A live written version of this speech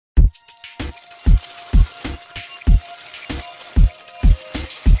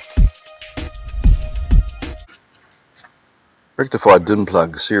Rectified DIN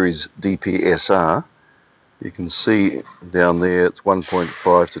Plug Series DPSR. You can see down there it's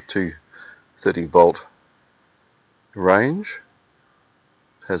 1.5 to 230 volt range.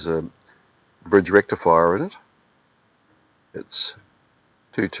 It has a bridge rectifier in it. It's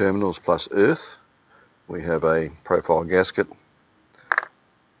 2 terminals plus earth. We have a profile gasket,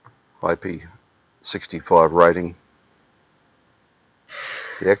 IP65 rating.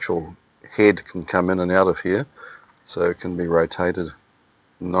 The actual head can come in and out of here, so it can be rotated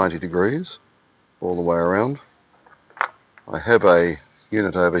 90 degrees all the way around. I have a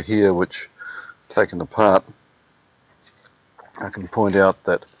unit over here which, taken apart, I can point out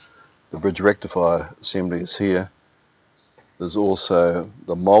that the bridge rectifier assembly is here. There's also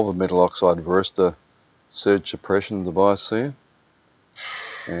the molded metal oxide varistor surge suppression device there,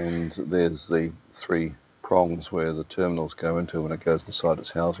 and there's the 3 prongs where the terminals go into when it goes inside its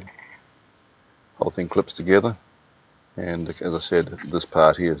housing. Whole thing clips together, and as I said, this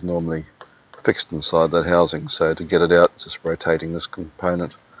part here is normally fixed inside that housing, so to get it out, just rotating this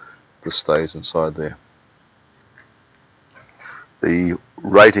component, this stays inside there. The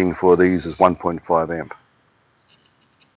rating for these is 1.5 amp.